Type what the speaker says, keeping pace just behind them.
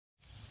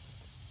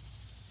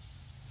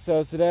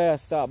So today I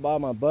stopped by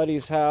my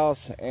buddy's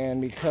house,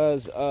 and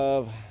because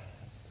of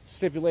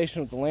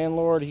stipulation with the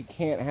landlord, he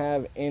can't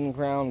have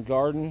in-ground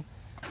garden,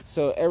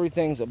 so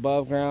everything's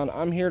above ground.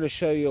 I'm here to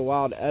show you a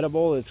wild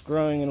edible that's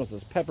growing in with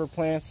his pepper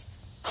plants.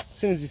 As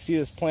soon as you see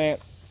this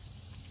plant,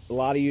 a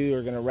lot of you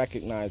are going to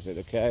recognize it,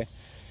 okay?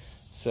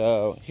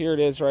 So here it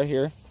is right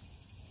here.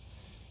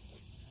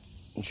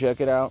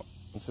 Check it out.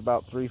 It's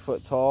about 3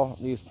 foot tall.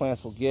 These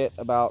plants will get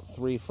about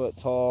 3 foot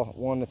tall,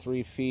 1 to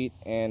 3 feet,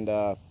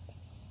 and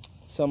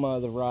some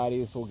of the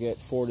varieties will get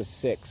 4 to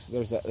 6.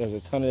 There's a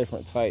ton of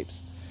different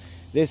types.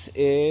 This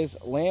is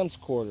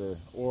lambsquarter,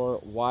 or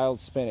wild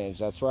spinach.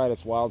 That's right,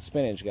 it's wild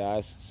spinach,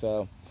 guys.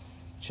 So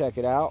check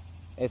it out.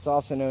 It's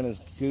also known as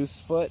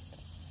goosefoot.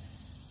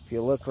 If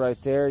you look right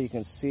there, you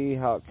can see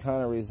how it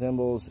kind of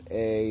resembles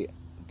a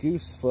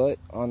goosefoot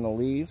on the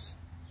leaves.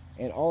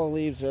 And all the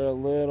leaves are a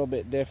little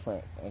bit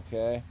different,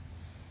 okay?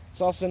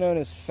 It's also known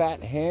as fat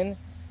hen.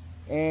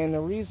 And the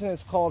reason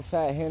it's called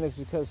fat hen is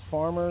because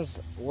farmers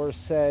were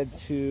said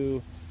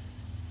to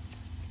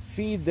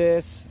feed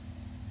this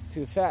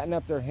to fatten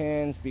up their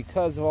hens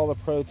because of all the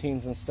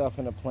proteins and stuff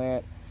in the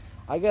plant.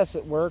 I guess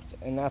it worked,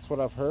 and that's what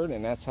I've heard,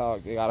 and that's how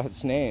it got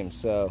its name.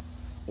 So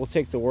we'll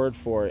take the word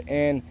for it.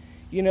 And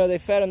you know, they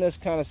fed on this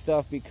kind of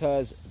stuff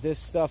because this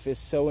stuff is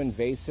so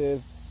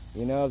invasive.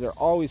 You know, they're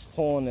always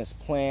pulling this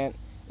plant.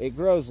 It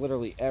grows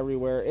literally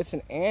everywhere. It's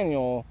an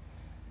annual.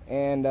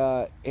 And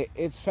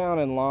it's found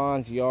in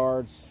lawns,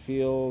 yards,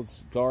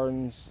 fields,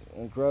 gardens.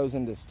 It grows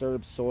in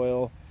disturbed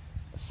soil,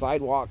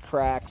 sidewalk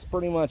cracks,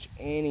 pretty much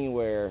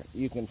anywhere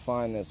you can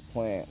find this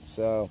plant.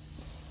 So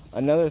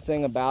another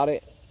thing about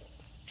it,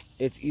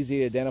 it's easy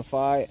to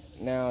identify.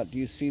 Now, do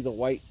you see the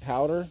white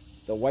powder,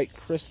 the white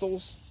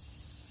crystals?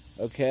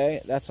 Okay,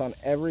 that's on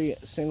every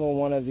single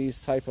one of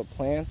these type of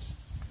plants.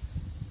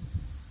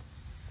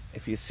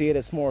 If you see it,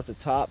 it's more at the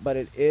top, but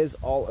it is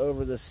all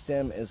over the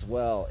stem as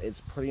well. It's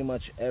pretty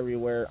much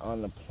everywhere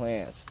on the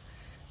plant.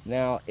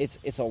 Now,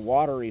 it's a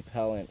water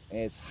repellent.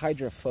 It's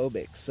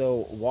hydrophobic,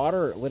 so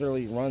water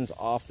literally runs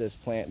off this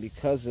plant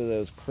because of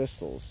those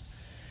crystals.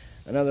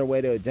 Another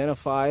way to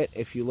identify it,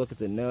 if you look at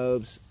the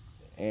knobs,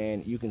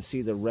 and you can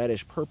see the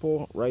reddish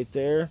purple right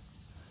there.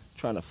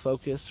 Trying to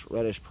focus,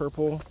 reddish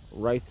purple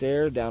right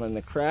there down in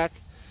the crack.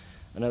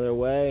 Another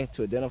way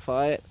to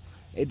identify it.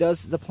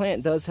 The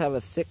plant does have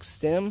a thick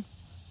stem.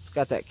 It's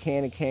got that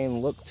candy cane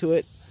look to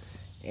it,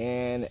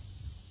 and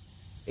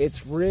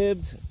it's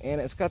ribbed,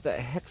 and it's got that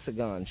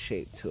hexagon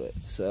shape to it.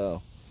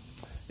 So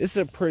this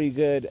is a pretty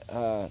good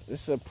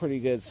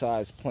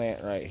sized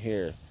plant right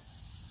here.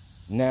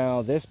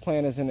 Now, this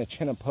plant is in the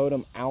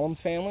Chenopodum alum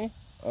family,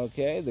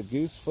 okay, the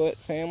goosefoot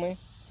family.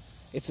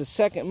 It's the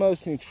second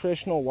most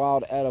nutritional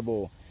wild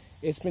edible.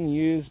 It's been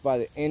used by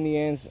the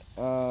Indians,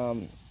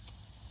 and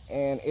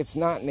it's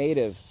not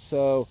native,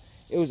 so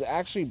it was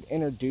actually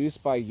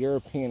introduced by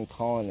European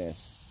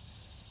colonists.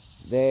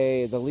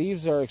 The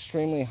leaves are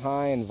extremely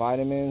high in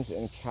vitamins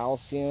and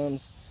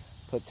calciums,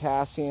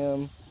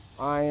 potassium,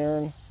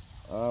 iron,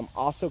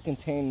 also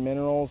contain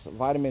minerals,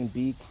 vitamin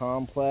B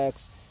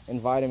complex, and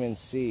vitamin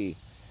C.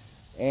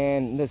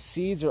 And the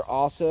seeds are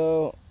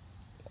also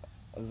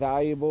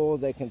valuable.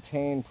 They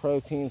contain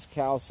proteins,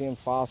 calcium,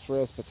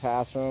 phosphorus,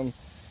 potassium,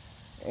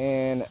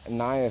 and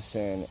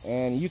niacin.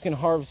 And you can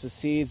harvest the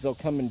seeds. They'll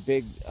come in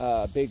big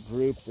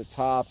groups, the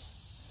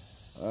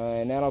tops,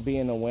 and that'll be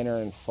in the winter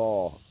and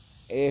fall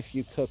if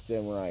you cook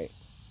them right.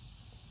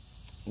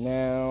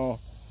 Now,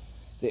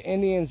 the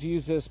Indians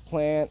use this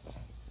plant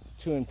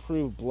to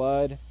improve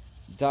blood,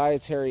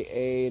 dietary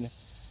aid,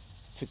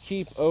 to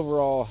keep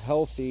overall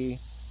healthy.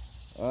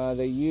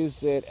 They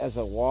used it as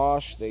a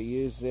wash. They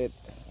used it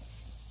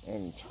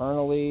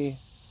internally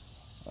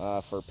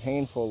for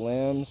painful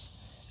limbs.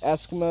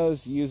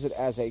 Eskimos use it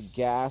as a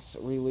gas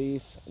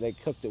release. They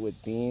cooked it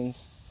with beans.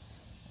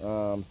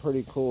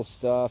 Pretty cool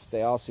stuff.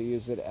 They also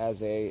use it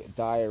as a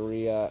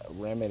diarrhea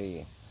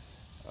remedy.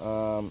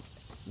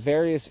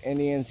 Various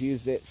Indians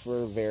used it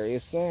for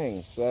various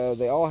things. So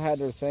they all had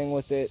their thing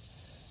with it.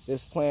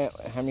 This plant,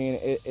 I mean,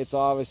 it's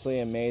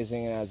obviously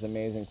amazing and has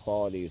amazing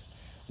qualities.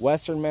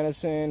 Western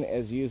medicine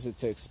has used it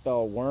to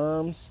expel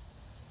worms.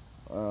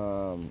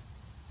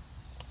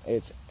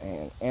 It's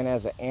and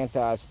as an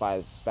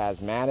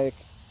anti-spasmodic.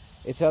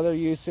 Its other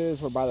uses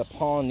were by the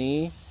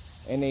Pawnee,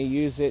 and they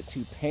use it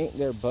to paint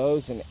their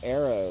bows and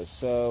arrows.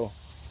 So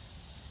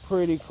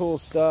pretty cool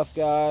stuff,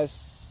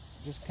 guys.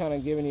 Just kind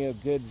of giving you a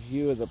good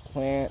view of the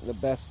plant the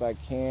best I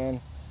can.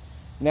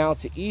 Now,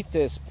 to eat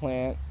this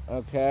plant,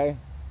 okay,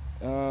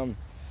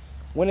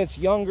 when it's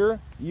younger,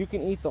 you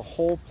can eat the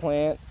whole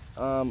plant.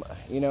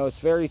 You know, it's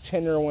very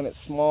tender when it's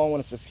small, when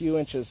it's a few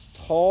inches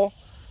tall.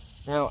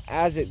 Now,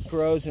 as it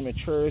grows and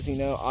matures, you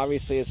know,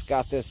 obviously it's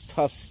got this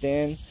tough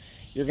stem.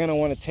 You're going to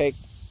want to take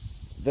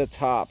the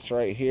tops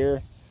right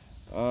here,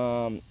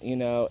 you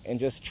know, and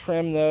just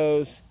trim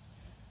those.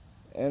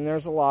 And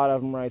there's a lot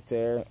of them right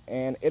there.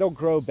 And it'll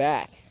grow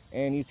back.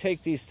 And you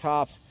take these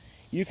tops,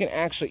 you can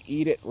actually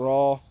eat it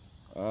raw.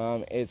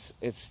 It's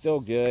still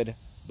good,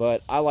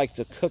 but I like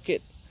to cook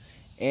it.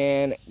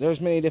 And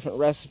there's many different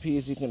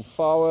recipes you can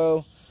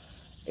follow.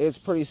 It's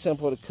pretty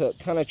simple to cook.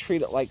 Kind of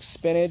treat it like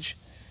spinach,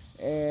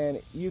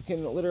 and you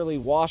can literally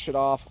wash it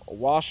off,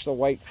 wash the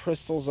white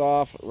crystals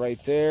off right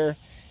there,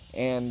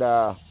 and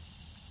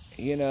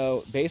you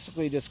know,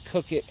 basically just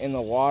cook it in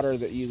the water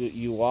that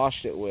you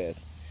washed it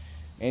with.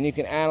 And you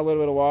can add a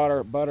little bit of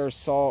water, butter,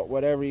 salt,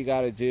 whatever you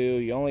got to do.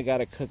 You only got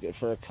to cook it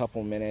for a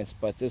couple minutes,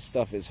 but this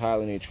stuff is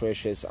highly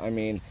nutritious. I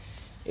mean,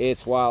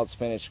 it's wild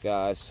spinach,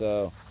 guys.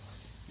 So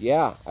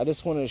yeah, I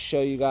just wanted to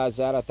show you guys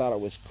that. I thought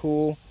it was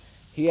cool.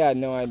 He had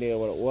no idea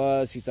what it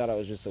was. He thought it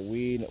was just a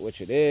weed,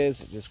 which it is,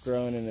 just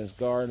growing in his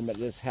garden, but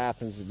this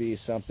happens to be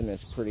something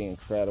that's pretty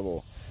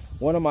incredible.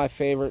 One of my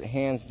favorite,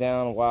 hands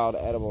down, wild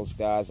edibles,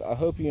 guys. I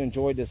hope you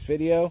enjoyed this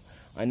video.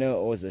 I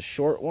know it was a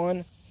short one.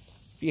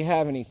 If you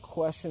have any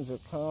questions or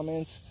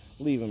comments,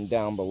 leave them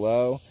down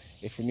below.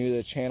 If you're new to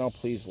the channel,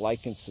 please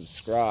like and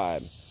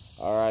subscribe.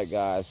 All right,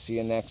 guys, see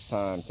you next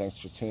time. Thanks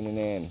for tuning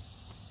in.